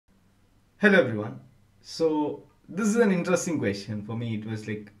Hello everyone. So this is an interesting question. For me, it was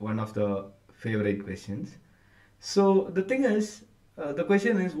like one of the favorite questions. So the thing is, the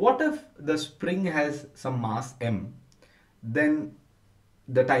question is, what if the spring has some mass m, then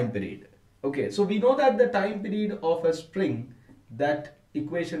the time period? Okay, so we know that the time period of a spring, that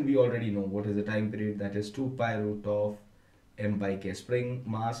equation we already know. What is the time period? That is 2 pi root of m by k. Spring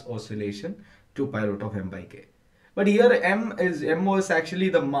mass oscillation, 2 pi root of m by k. But here m was actually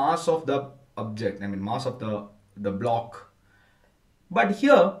the mass of the object. I mean mass of the block. But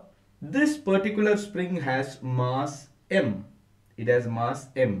here this particular spring has mass m. It has mass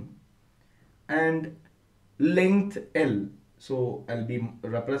m and length L. So I'll be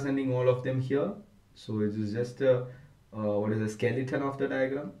representing all of them here. So it is just a what is the skeleton of the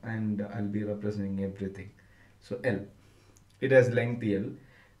diagram, and I'll be representing everything. So L, it has length L,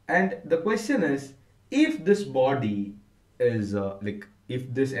 and the question is, if this body is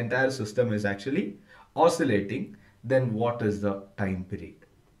if this entire system is actually oscillating, then what is the time period?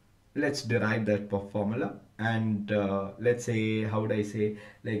 Let's derive that formula, and let's say, how would I say,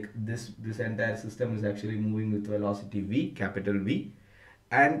 like this entire system is actually moving with velocity v, capital V,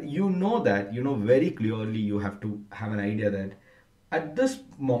 and you know that, very clearly, you have to have an idea that at this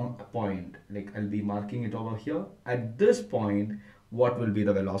point, like I'll be marking it over here, at this point, what will be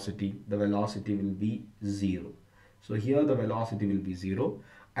the velocity? The velocity will be 0. So here the velocity will be 0,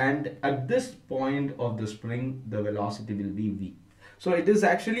 and at this point of the spring, the velocity will be v. So it is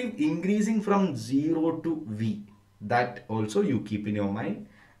actually increasing from 0 to v. That also you keep in your mind.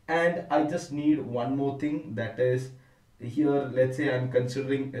 And I just need one more thing, that is, here let's say I'm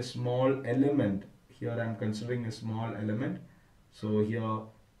considering a small element. Here I'm considering a small element. So here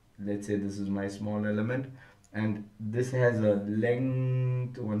let's say this is my small element, and this has a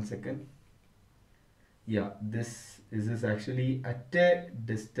length, one second. Yeah, this is actually at a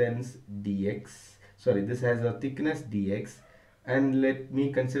distance dx. Sorry, this has a thickness dx, and let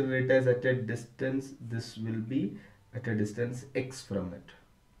me consider it as at a distance. This will be at a distance x from it.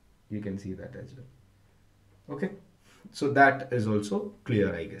 You can see that as well. Okay, so that is also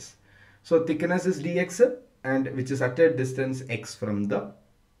clear, I guess. So thickness is dx, and which is at a distance x from the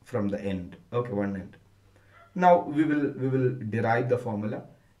end. Okay, one end. Now we will derive the formula,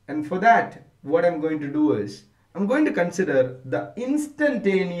 and for that what I'm going to do is I'm going to consider the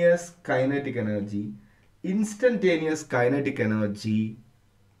instantaneous kinetic energy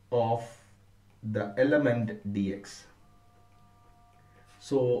of the element dx.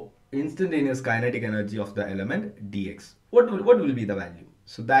 So instantaneous kinetic energy of the element dx. What will be the value?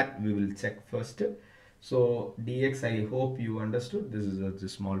 So that we will check first. So dx, I hope you understood. This is a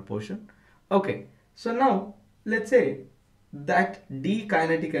small portion. Okay. So now let's say that d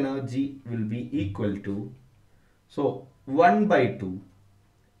kinetic energy will be equal to, so 1 by 2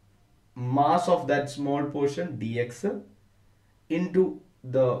 mass of that small portion dx into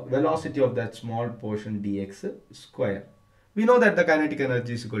the velocity of that small portion dx square. We know that the kinetic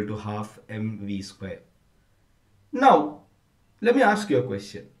energy is equal to half mv square. Now let me ask you a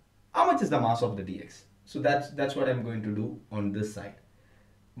question. How much is the mass of the dx? So that's what I'm going to do on this side.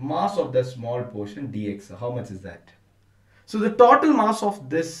 Mass of the small portion dx, how much is that? So the total mass of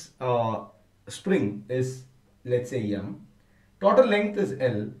this spring is, let's say, m. Total length is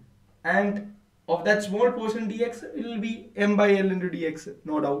L, and of that small portion dx, it will be m by L into dx,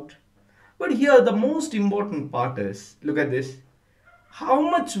 no doubt. But here the most important part is, look at this, how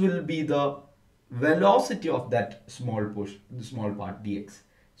much will be the velocity of that small portion, the small part dx.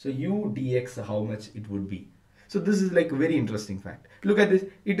 So u dx, how much it would be. So this is like a very interesting fact. Look at this.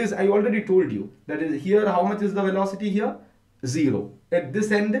 It is, I already told you, that is here how much is the velocity here? 0. At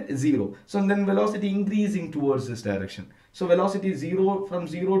this end, 0. So then velocity increasing towards this direction. So velocity 0, from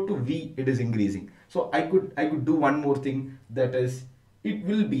 0 to v, it is increasing. So I could do one more thing, that is, it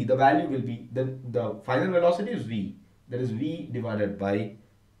will be, the value will be, the final velocity is v. That is v divided by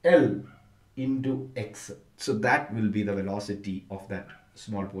L into x. So that will be the velocity of that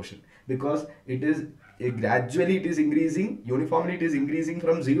small portion, because it is gradually, it is increasing, uniformly it is increasing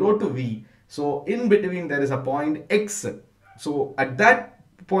from 0 to v. So in between there is a point x. So at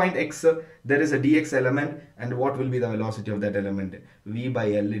that point x, there is a dx element, and what will be the velocity of that element? V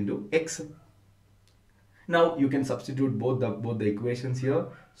by L into x. Now you can substitute both the equations here.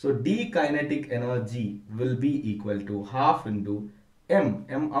 So d kinetic energy will be equal to half into m.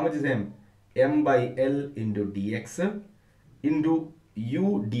 How much is m? M by L into dx into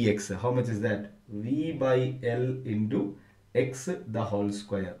u dx. How much is that? V by L into x the whole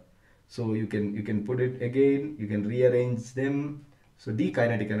square. So you can put it again, you can rearrange them. So d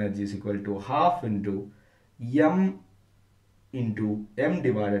kinetic energy is equal to half into m into m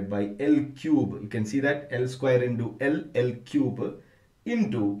divided by L cube. You can see that L square into L cube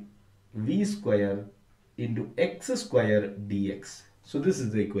into V square into x square dx. So this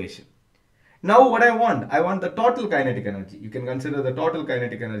is the equation. Now what I want the total kinetic energy. You can consider the total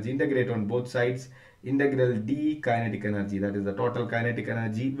kinetic energy, integrate on both sides. Integral d kinetic energy, that is the total kinetic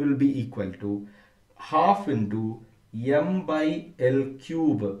energy, will be equal to half into m by L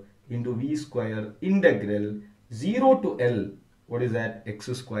cube into V square integral 0 to L, what is that,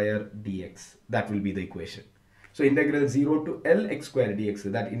 x square dx. That will be the equation. So integral 0 to L x square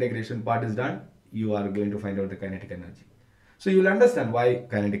dx, that integration part is done. You are going to find out the kinetic energy. So you will understand why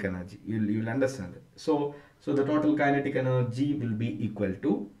kinetic energy. You will understand it. So the total kinetic energy will be equal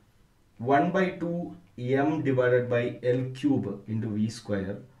to 1 by 2 m divided by L cube into V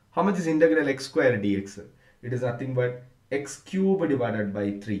square. How much is integral x square dx? It is nothing but x cube divided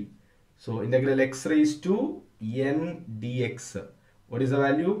by 3. So integral x raised to n dx. What is the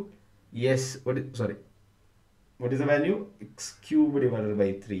value? Yes, what is the value? X cube divided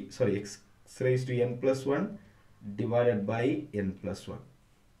by 3. Sorry, x raised to n plus 1 divided by n plus 1.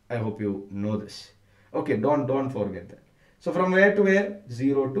 I hope you know this. Okay, don't forget that. So from where to where?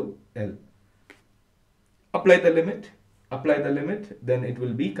 0 to L. Apply the limit, then it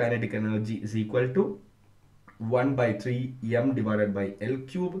will be kinetic energy is equal to 1 by 3 m divided by L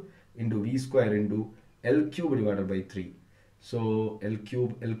cube into V square into L cube divided by 3. So L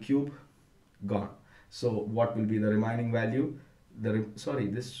cube gone. So what will be the remaining value? Sorry,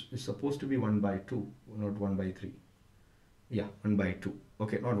 this is supposed to be 1 by 2, not 1 by 3. Yeah, 1 by 2.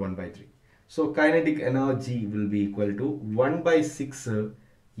 Okay, not 1 by 3. So kinetic energy will be equal to 1 by 6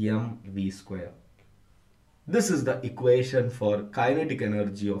 m V square. This is the equation for kinetic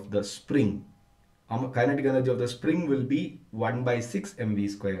energy of the spring. Kinetic energy of the spring will be 1 by 6 mv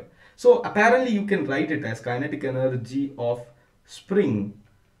square. So apparently you can write it as kinetic energy of spring,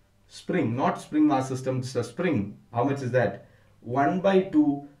 not spring mass system, just a spring. How much is that? 1 by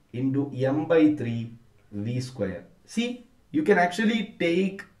 2 into m by 3 v square. See, you can actually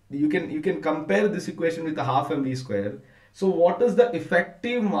take, you can compare this equation with a half mv square. So what is the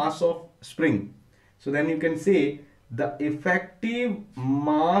effective mass of spring? So then you can say the effective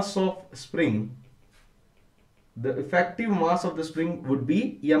mass of spring, the effective mass of the spring would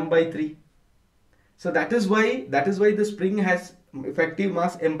be m by 3. So that is why the spring has effective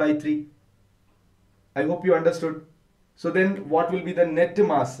mass m by 3. I hope you understood. So then what will be the net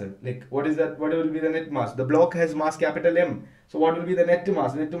mass? Like what is that? What will be the net mass? The block has mass capital M. So what will be the net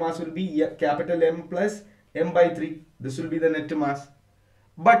mass? Net mass will be capital M plus m by 3. This will be the net mass.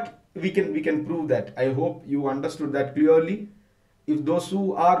 But we can prove that. I hope you understood that clearly. If those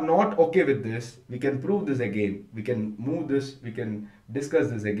who are not okay with this, we can prove this again. We can move this, we can discuss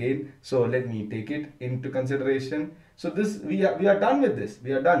this again. So let me take it into consideration. So this we are done with this.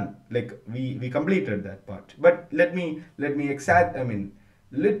 We are done. Like we completed that part. But let me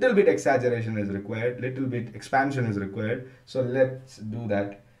little bit exaggeration is required, little bit expansion is required. So let's do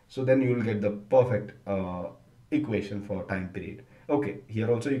that. So then you will get the perfect equation for time period. Okay, here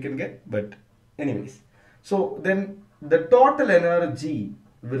also you can get, but anyways. So then the total energy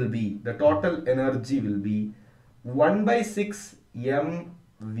will be 1 by 6 m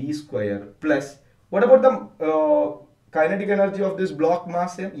v square plus, what about the kinetic energy of this block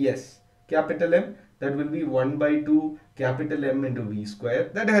mass m? Yes, capital M, that will be 1 by 2 capital M into v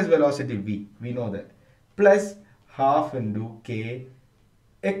square, that has velocity v, we know that, plus half into k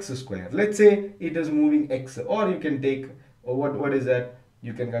x square. Let's say it is moving x, or you can take, what is that?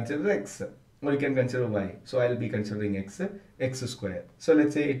 You can consider x, or you can consider y. So I'll be considering x square. So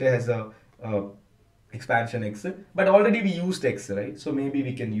let's say it has a expansion x, but already we used x, right? So maybe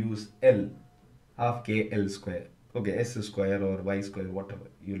we can use L, half k L square. Okay, s square or y square, whatever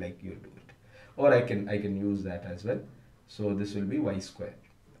you like, you do it. Or I can use that as well. So this will be y square.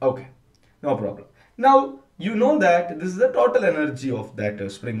 Okay, no problem. Now you know that this is the total energy of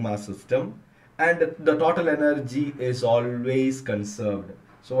that spring mass system, and the total energy is always conserved.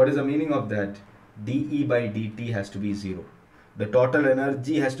 So what is the meaning of that? dE by dt has to be 0. The total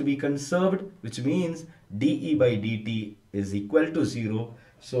energy has to be conserved, which means dE by dt is equal to 0.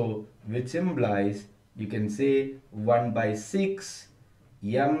 So which implies you can say 1 by 6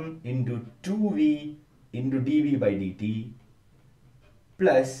 m into 2v into dv by dt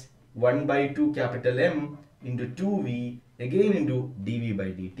plus 1 by 2 capital M into 2v again into dv by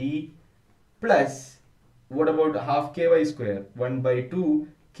dt plus, what about half ky square? 1 by 2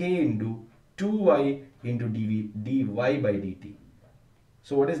 k into 2y into dy by dt.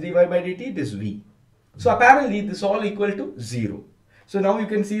 So what is dy by dt? It is v. So apparently this is all equal to 0. So now you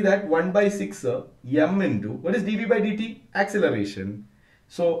can see that 1 by 6 m into, what is dv by dt? Acceleration.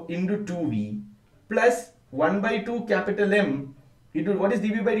 So into 2v plus 1 by 2 capital M into, what is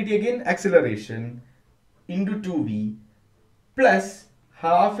dv by dt again? Acceleration into 2v plus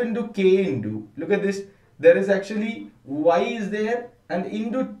half into k into, look at this, there is actually y is there, and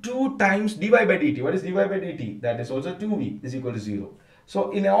into 2 times dy by dt. What is dy by dt? That is also 2v is equal to 0.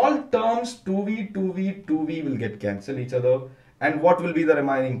 So in all terms 2v, 2v, 2v will get cancelled each other, and what will be the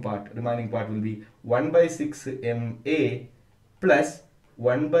remaining part? Remaining part will be 1 by 6 ma plus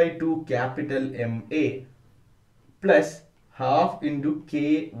 1 by 2 capital Ma plus half into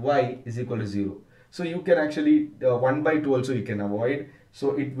ky is equal to 0. So you can actually 1 by 2 also you can avoid.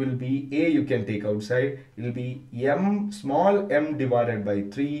 So it will be a, you can take outside. It will be m, small m divided by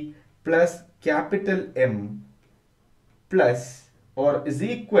 3 plus capital M plus, or is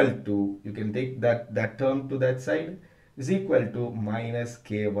equal to, you can take that term to that side, is equal to minus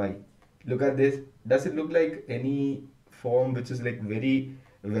ky. Look at this. Does it look like any form which is like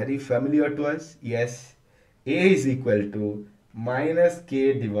very familiar to us? Yes. A is equal to minus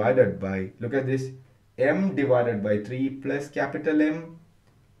k divided by, look at this, m divided by 3 plus capital M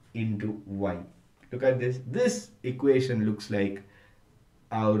into y. Look at this. This equation looks like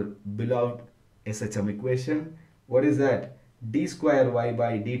our beloved SHM equation. What is that? D square y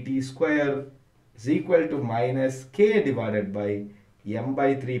by dt square is equal to minus k divided by m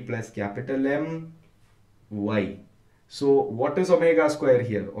by 3 plus capital M y. So what is omega square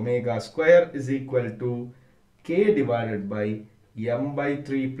here? Omega square is equal to k divided by m by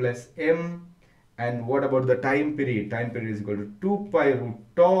 3 plus m. And what about the time period? Time period is equal to 2 pi root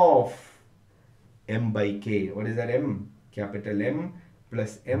of m by k. What is that? M, capital M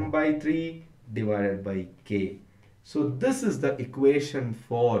plus m by 3 divided by k. So this is the equation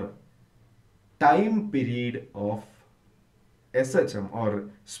for time period of SHM or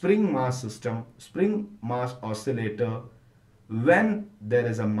spring mass system, spring mass oscillator, when there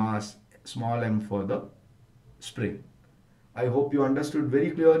is a mass small m for the spring. I hope you understood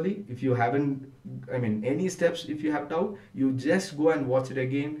very clearly. If you haven't, any steps, if you have doubt, you just go and watch it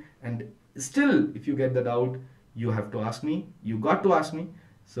again. And still, if you get the doubt, you have to ask me. You got to ask me.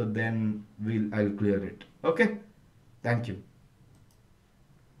 So then I'll clear it. Okay. Thank you.